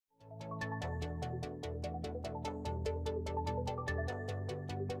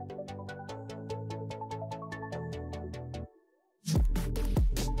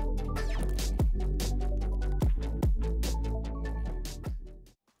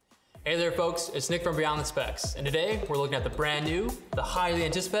Hey there folks, it's Nick from Beyond the Specs, and today we're looking at the brand new, the highly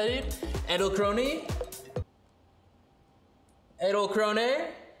anticipated Edelkrone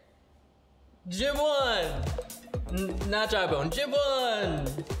JibOne! Not JibOne,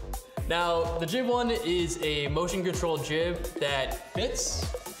 JibOne! Now, the JibOne is a motion control jib that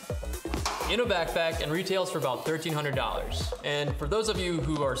fits in a backpack and retails for about $1,300. And for those of you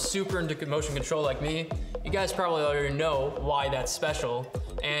who are super into motion control like me, you guys probably already know why that's special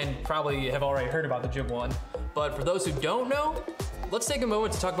and probably have already heard about the JibOne. But for those who don't know, let's take a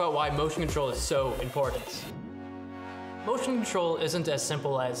moment to talk about why motion control is so important. Motion control isn't as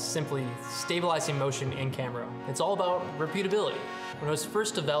simple as simply stabilizing motion in camera. It's all about repeatability. When it was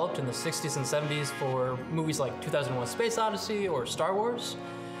first developed in the 60s and 70s for movies like 2001: Space Odyssey or Star Wars,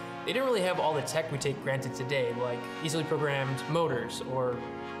 they didn't really have all the tech we take granted today, like easily programmed motors or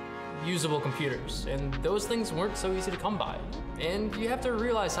usable computers, and those things weren't so easy to come by. And you have to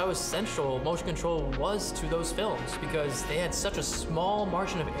realize how essential motion control was to those films, because they had such a small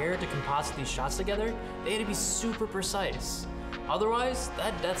margin of error to composite these shots together. They had to be super precise. Otherwise,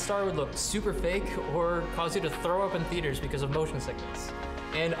 that Death Star would look super fake or cause you to throw up in theaters because of motion sickness.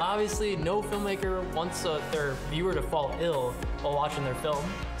 And obviously, no filmmaker wants their viewer to fall ill while watching their film,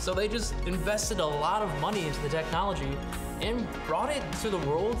 so they just invested a lot of money into the technology and brought it to the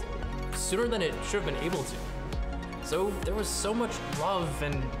world sooner than it should have been able to. So there was so much love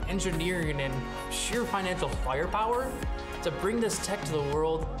and engineering and sheer financial firepower to bring this tech to the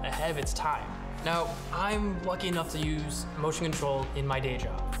world ahead of its time. Now, I'm lucky enough to use motion control in my day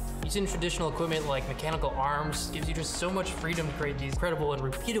job. Using traditional equipment like mechanical arms gives you just so much freedom to create these incredible and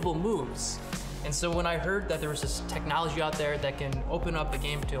repeatable moves. And so when I heard that there was this technology out there that can open up the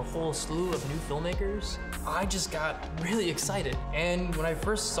game to a whole slew of new filmmakers, I just got really excited. And when I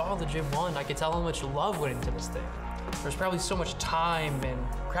first saw the JibOne, I could tell how much love went into this thing. There's probably so much time and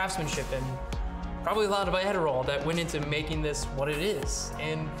craftsmanship and probably a lot of Adderall that went into making this what it is.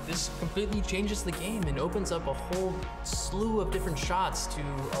 And this completely changes the game and opens up a whole slew of different shots to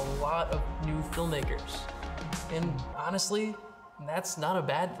a lot of new filmmakers. And honestly, that's not a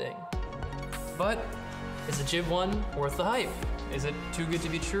bad thing. But is the JibOne worth the hype? Is it too good to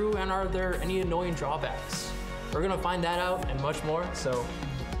be true, and are there any annoying drawbacks? We're gonna find that out and much more, so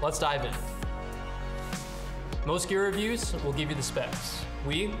let's dive in. Most gear reviews will give you the specs.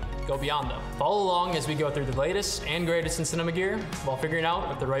 We go beyond them. Follow along as we go through the latest and greatest in cinema gear while figuring out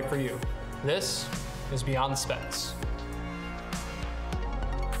if they're right for you. This is Beyond the Specs.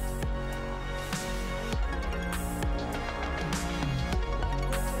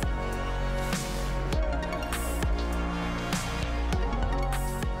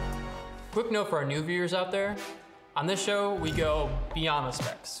 Quick note for our new viewers out there. On this show, we go beyond the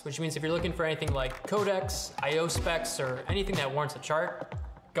specs, which means if you're looking for anything like codecs, I/O specs, or anything that warrants a chart,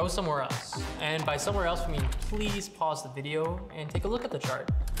 go somewhere else. And by somewhere else, we mean please pause the video and take a look at the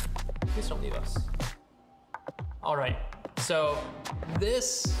chart. Please don't leave us. All right, so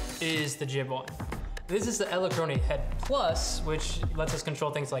this is the JibOne. This is the Edelkrone Head Plus, which lets us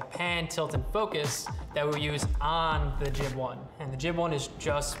control things like pan, tilt, and focus that we use on the JibOne. And the JibOne is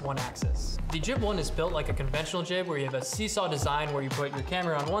just one axis. The JibOne is built like a conventional jib where you have a seesaw design where you put your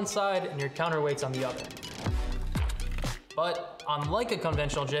camera on one side and your counterweights on the other. But unlike a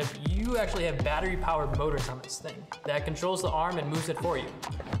conventional jib, you actually have battery-powered motors on this thing that controls the arm and moves it for you.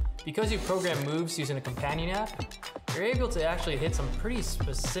 Because you program moves using a companion app, you're able to actually hit some pretty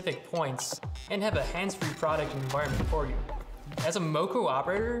specific points and have a hands-free product environment for you. As a MOCO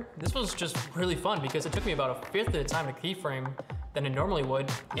operator, this was just really fun because it took me about a fifth of the time to keyframe than it normally would,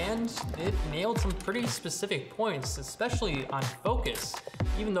 and it nailed some pretty specific points, especially on focus,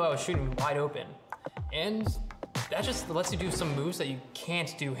 even though I was shooting wide open. And that just lets you do some moves that you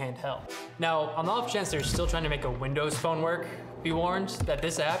can't do handheld. Now, on the off chance they're still trying to make a Windows phone work, be warned that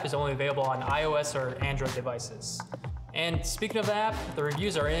this app is only available on iOS or Android devices. And speaking of the app, the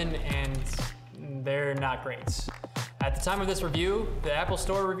reviews are in and they're not great. At the time of this review, the Apple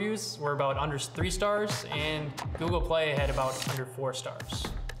Store reviews were about under 3 stars and Google Play had about under 4 stars.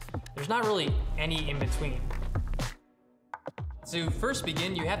 There's not really any in between. To first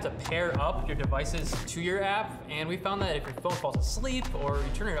begin, you have to pair up your devices to your app, and we found that if your phone falls asleep or you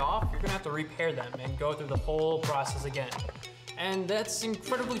turn it off, you're gonna have to repair them and go through the whole process again. And that's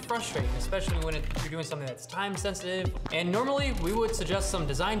incredibly frustrating, especially when you're doing something that's time sensitive. And normally we would suggest some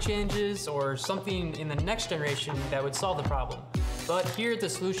design changes or something in the next generation that would solve the problem. But here the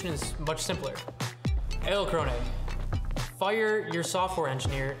solution is much simpler. Edelkrone, fire your software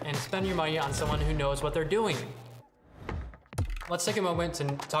engineer and spend your money on someone who knows what they're doing. Let's take a moment to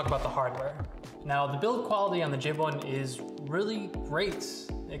talk about the hardware. Now, the build quality on the JibOne is really great.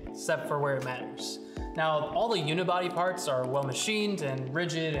 except for where it matters. Now, all the unibody parts are well machined and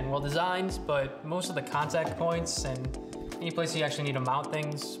rigid and well designed, but most of the contact points and any place you actually need to mount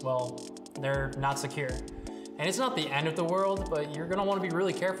things, well, they're not secure. And it's not the end of the world, but you're gonna wanna be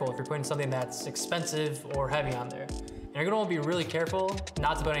really careful if you're putting something that's expensive or heavy on there. And you're gonna wanna be really careful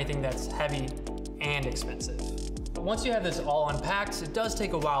not to put anything that's heavy and expensive. But once you have this all unpacked, it does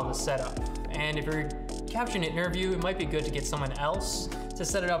take a while to set up. And if you're capturing an interview, it might be good to get someone else to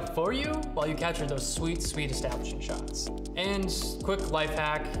set it up for you while you capture those sweet, sweet establishing shots. And quick life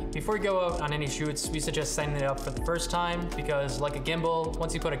hack, before you go out on any shoots, we suggest setting it up for the first time because like a gimbal,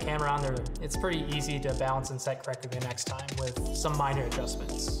 once you put a camera on there, it's pretty easy to balance and set correctly the next time with some minor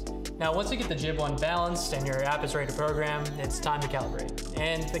adjustments. Now, once you get the JibOne balanced and your app is ready to program, it's time to calibrate.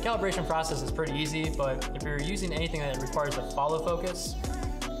 And the calibration process is pretty easy, but if you're using anything that requires a follow focus,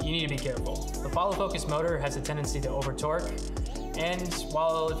 you need to be careful. The follow focus motor has a tendency to over torque, and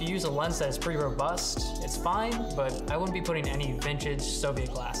while if you use a lens that is pretty robust, it's fine, but I wouldn't be putting any vintage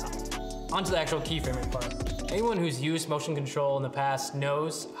Soviet glass on it. Onto the actual keyframing part. Anyone who's used motion control in the past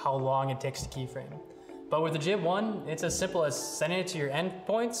knows how long it takes to keyframe. But with the JibOne, it's as simple as sending it to your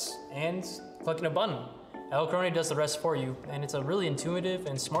endpoints and clicking a button. Edelkrone does the rest for you, and it's a really intuitive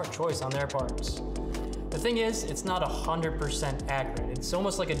and smart choice on their part. The thing is, it's not 100% accurate. It's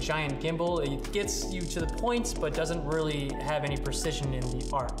almost like a giant gimbal. It gets you to the point, but doesn't really have any precision in the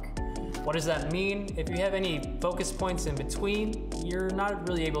arc. What does that mean? If you have any focus points in between, you're not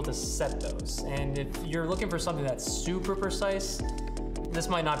really able to set those. And if you're looking for something that's super precise, this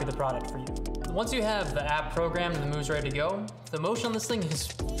might not be the product for you. Once you have the app programmed and the moves ready to go, the motion on this thing is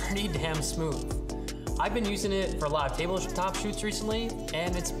pretty damn smooth. I've been using it for a lot of tabletop shoots recently,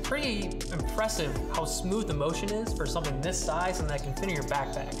 and it's pretty impressive how smooth the motion is for something this size and that can fit in your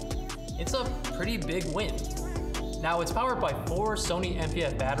backpack. It's a pretty big win. Now, it's powered by 4 Sony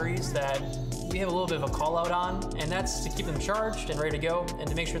MPF batteries that we have a little bit of a call out on, and that's to keep them charged and ready to go and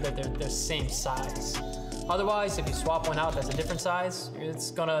to make sure that they're the same size. Otherwise, if you swap one out that's a different size, it's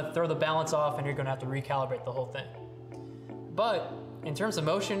gonna throw the balance off and you're gonna have to recalibrate the whole thing. But in terms of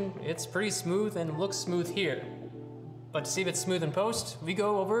motion, it's pretty smooth and looks smooth here. But to see if it's smooth in post, we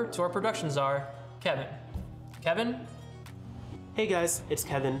go over to our production czar, Kevin. Kevin? Hey guys, it's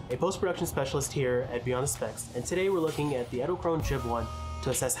Kevin, a post-production specialist here at Beyond the Specs, and today we're looking at the Edelkrone JibOne to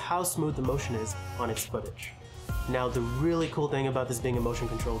assess how smooth the motion is on its footage. Now, the really cool thing about this being a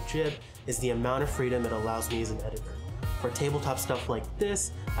motion-controlled jib is the amount of freedom it allows me as an editor. For tabletop stuff like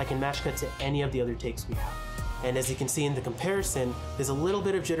this, I can match cut to any of the other takes we have. And as you can see in the comparison, there's a little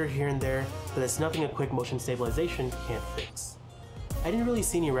bit of jitter here and there, but that's nothing a quick motion stabilization can't fix. I didn't really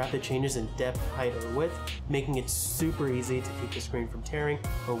see any rapid changes in depth, height, or width, making it super easy to keep the screen from tearing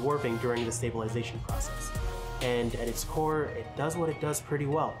or warping during the stabilization process. And at its core, it does what it does pretty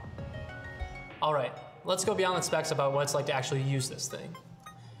well. All right, let's go beyond the specs about what it's like to actually use this thing.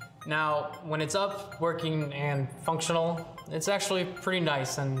 Now, when it's up, working, and functional, it's actually pretty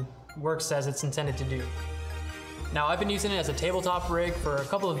nice and works as it's intended to do. Now, I've been using it as a tabletop rig for a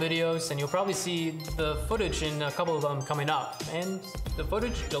couple of videos, and you'll probably see the footage in a couple of them coming up. And the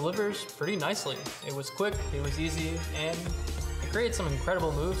footage delivers pretty nicely. It was quick, it was easy, and it created some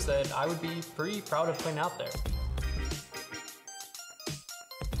incredible moves that I would be pretty proud of putting out there.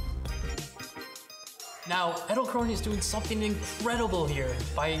 Now, Edelkrone is doing something incredible here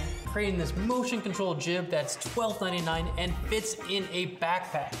by creating this motion-controlled jib that's $12.99 and fits in a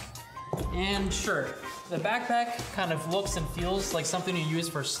backpack. And sure, the backpack kind of looks and feels like something you use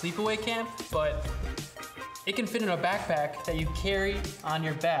for sleepaway camp, but it can fit in a backpack that you carry on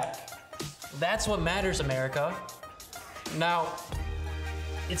your back. That's what matters, America. Now,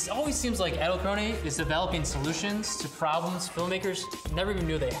 it always seems like Edelkrone is developing solutions to problems filmmakers never even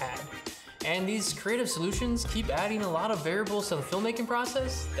knew they had. And these creative solutions keep adding a lot of variables to the filmmaking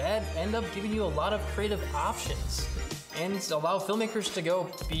process that end up giving you a lot of creative options and allow filmmakers to go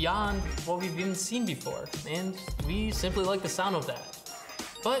beyond what we've even seen before. And we simply like the sound of that.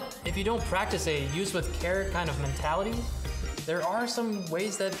 But if you don't practice a use with care kind of mentality, there are some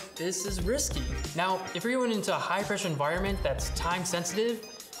ways that this is risky. Now, if you're going into a high pressure environment that's time sensitive,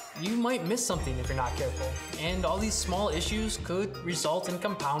 you might miss something if you're not careful, and all these small issues could result in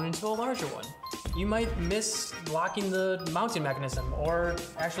compound into a larger one. You might miss locking the mounting mechanism, or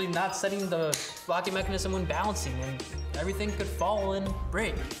actually not setting the locking mechanism when balancing, and everything could fall and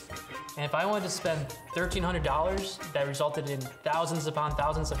break. And if I wanted to spend $1,300 that resulted in thousands upon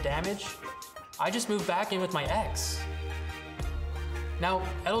thousands of damage, I just moved back in with my ex. Now,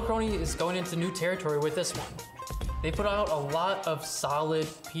 Edelkrone is going into new territory with this one. They put out a lot of solid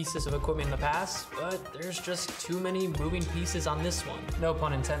pieces of equipment in the past, but there's just too many moving pieces on this one, no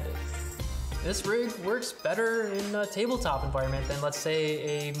pun intended. This rig works better in a tabletop environment than, let's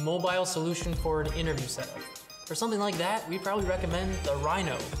say, a mobile solution for an interview setup. For something like that, we'd probably recommend the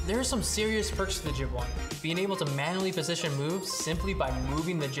Rhino. There are some serious perks to the JibOne. Being able to manually position moves simply by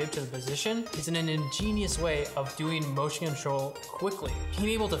moving the jib to the position is an ingenious way of doing motion control quickly. Being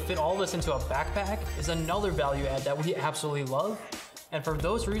able to fit all this into a backpack is another value add that we absolutely love. And for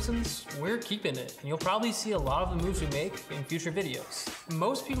those reasons, we're keeping it. And you'll probably see a lot of the moves we make in future videos.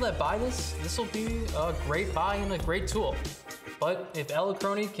 Most people that buy this will be a great buy and a great tool. But if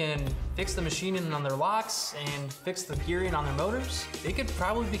Edelkrone can fix the machining on their locks and fix the gearing on their motors, they could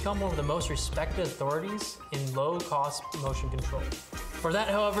probably become one of the most respected authorities in low-cost motion control. For that,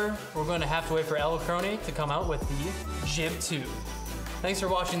 however, we're going to have to wait for Edelkrone to come out with the Jib 2. Thanks for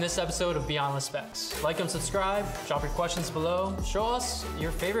watching this episode of Beyond the Specs. Like and subscribe, drop your questions below, show us your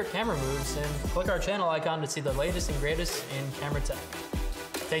favorite camera moves, and click our channel icon to see the latest and greatest in camera tech.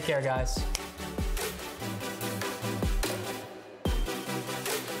 Take care, guys.